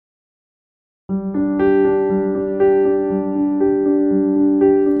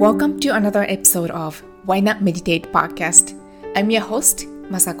Welcome to another episode of Why Not Meditate podcast. I'm your host,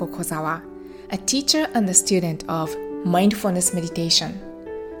 Masako Kozawa, a teacher and a student of mindfulness meditation.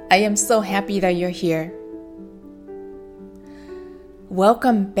 I am so happy that you're here.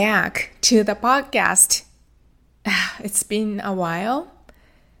 Welcome back to the podcast. It's been a while.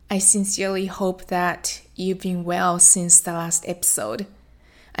 I sincerely hope that you've been well since the last episode.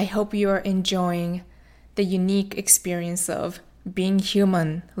 I hope you are enjoying the unique experience of being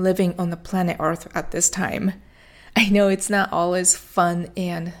human living on the planet Earth at this time. I know it's not always fun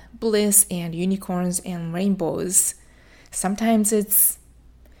and bliss and unicorns and rainbows. Sometimes it's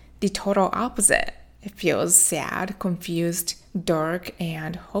the total opposite. It feels sad, confused, dark,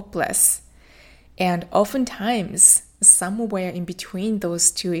 and hopeless. And oftentimes, somewhere in between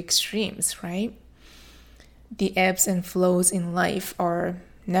those two extremes, right? The ebbs and flows in life are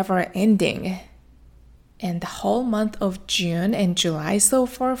never ending. And the whole month of June and July so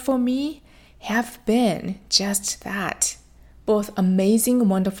far for me have been just that. Both amazing,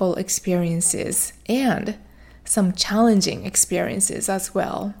 wonderful experiences and some challenging experiences as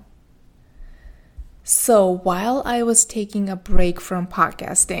well. So while I was taking a break from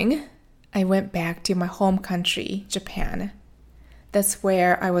podcasting, I went back to my home country, Japan. That's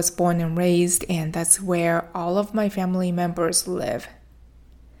where I was born and raised, and that's where all of my family members live.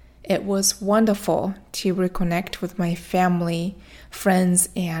 It was wonderful to reconnect with my family, friends,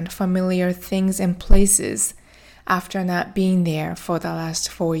 and familiar things and places after not being there for the last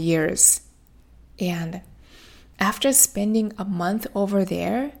 4 years. And after spending a month over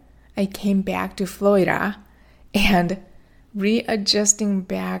there, I came back to Florida, and readjusting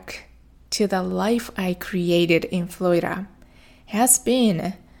back to the life I created in Florida has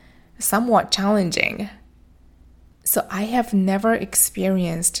been somewhat challenging. So I have never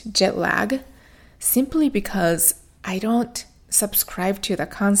experienced jet lag simply because I don't subscribe to the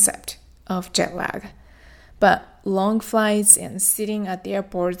concept of jet lag. But long flights and sitting at the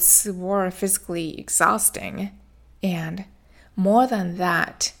airports were physically exhausting. And more than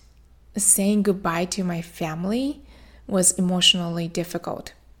that, saying goodbye to my family was emotionally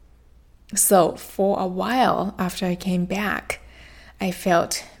difficult. So for a while after I came back, I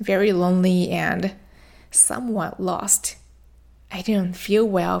felt very lonely and somewhat lost. I didn't feel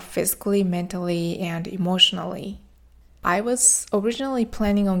well physically, mentally, and emotionally. I was originally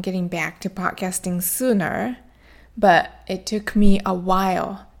planning on getting back to podcasting sooner, but it took me a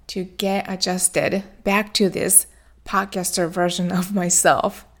while to get adjusted back to this podcaster version of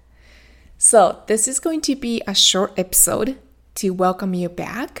myself. So this is going to be a short episode to welcome you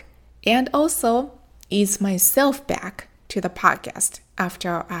back and also ease myself back to the podcast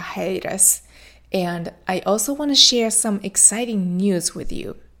after a hiatus. And I also want to share some exciting news with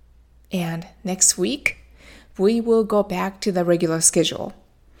you. And next week, we will go back to the regular schedule.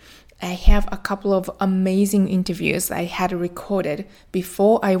 I have a couple of amazing interviews I had recorded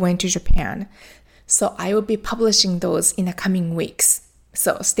before I went to Japan. So I will be publishing those in the coming weeks.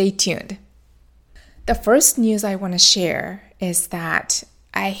 So stay tuned. The first news I want to share is that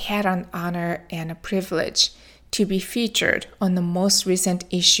I had an honor and a privilege to be featured on the most recent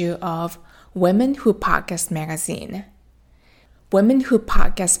issue of Women Who Podcast magazine. Women Who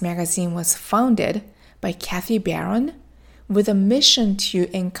Podcast magazine was founded by Kathy Barron with a mission to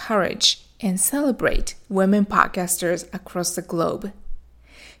encourage and celebrate women podcasters across the globe.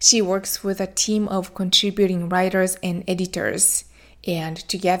 She works with a team of contributing writers and editors, and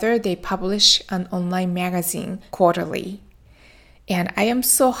together they publish an online magazine quarterly. And I am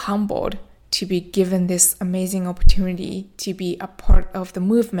so humbled to be given this amazing opportunity to be a part of the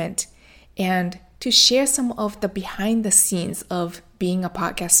movement and to share some of the behind the scenes of being a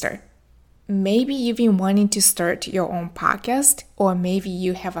podcaster. Maybe you've been wanting to start your own podcast, or maybe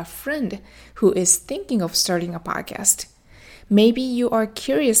you have a friend who is thinking of starting a podcast. Maybe you are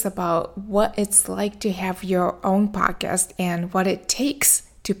curious about what it's like to have your own podcast and what it takes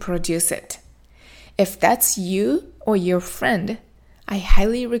to produce it. If that's you or your friend, I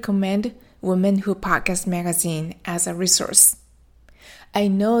highly recommend Women Who Podcast magazine as a resource. I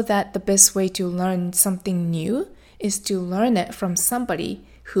know that the best way to learn something new is to learn it from somebody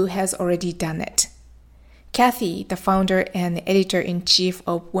who has already done it. Kathy, the founder and editor-in-chief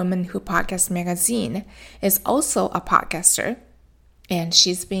of Women Who Podcast magazine, is also a podcaster, and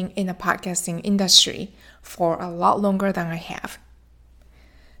she's been in the podcasting industry for a lot longer than I have.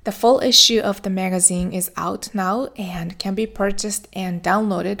 The full issue of the magazine is out now and can be purchased and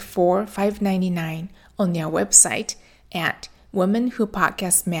downloaded for $5.99 on their website at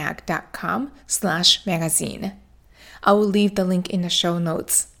womenwhopodcastmag.com/magazine. I will leave the link in the show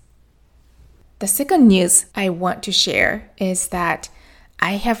notes. The second news I want to share is that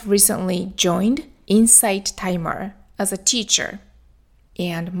I have recently joined Insight Timer as a teacher,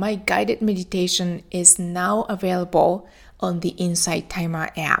 and my guided meditation is now available on the Insight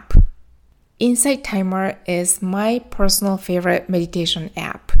Timer app. Insight Timer is my personal favorite meditation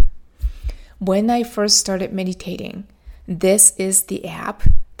app. When I first started meditating, this is the app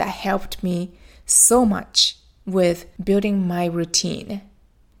that helped me so much with building my routine.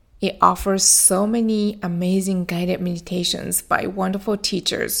 It offers so many amazing guided meditations by wonderful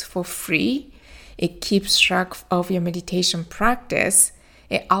teachers for free. It keeps track of your meditation practice.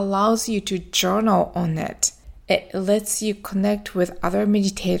 It allows you to journal on it. It lets you connect with other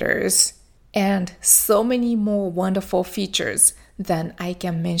meditators, and so many more wonderful features than I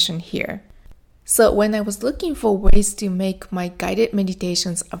can mention here. So when I was looking for ways to make my guided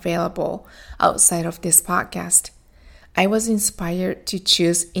meditations available outside of this podcast, I was inspired to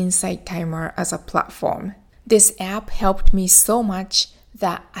choose Insight Timer as a platform. This app helped me so much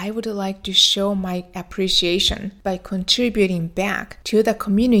that I would like to show my appreciation by contributing back to the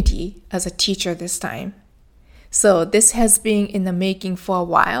community as a teacher this time. So this has been in the making for a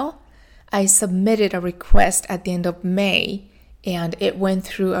while. I submitted a request at the end of May, and it went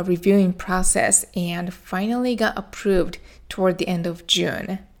through a reviewing process and finally got approved toward the end of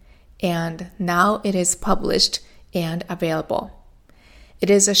June. And now it is published and available. It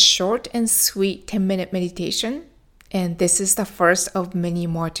is a short and sweet 10-minute meditation, and this is the first of many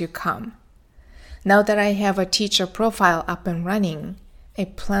more to come. Now that I have a teacher profile up and running, I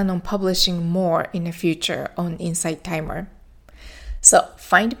plan on publishing more in the future on Insight Timer. So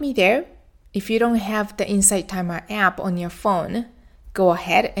find me there. If you don't have the Insight Timer app on your phone, go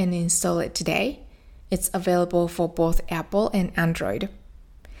ahead and install it today. It's available for both Apple and Android.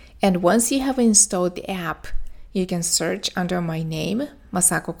 And once you have installed the app, you can search under my name,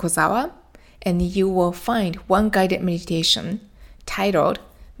 Masako Kozawa, and you will find one guided meditation titled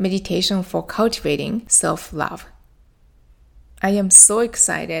Meditation for Cultivating Self-Love. I am so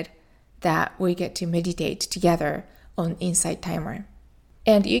excited that we get to meditate together on Insight Timer.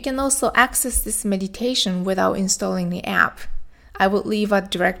 And you can also access this meditation without installing the app. I will leave a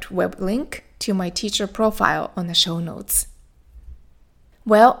direct web link to my teacher profile on the show notes.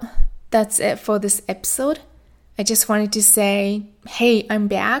 Well, that's it for this episode. I just wanted to say, hey, I'm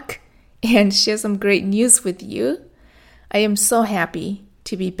back and share some great news with you. I am so happy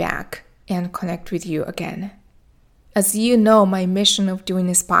to be back and connect with you again. As you know, my mission of doing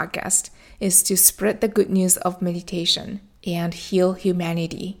this podcast is to spread the good news of meditation and heal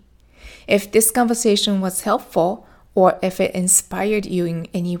humanity. If this conversation was helpful or if it inspired you in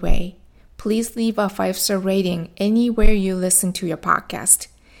any way, please leave a 5-star rating anywhere you listen to your podcast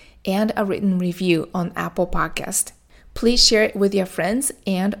and a written review on Apple Podcast. Please share it with your friends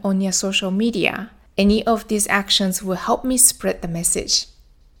and on your social media. Any of these actions will help me spread the message.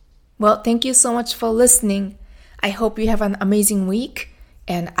 Well, thank you so much for listening. I hope you have an amazing week,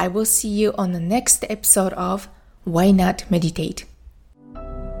 and I will see you on the next episode of Why Not Meditate?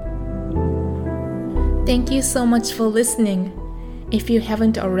 Thank you so much for listening. If you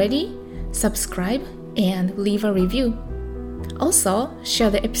haven't already, subscribe and leave a review. Also,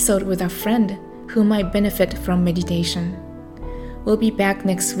 share the episode with a friend who might benefit from meditation. We'll be back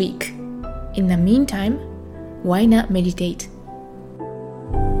next week. In the meantime, why not meditate?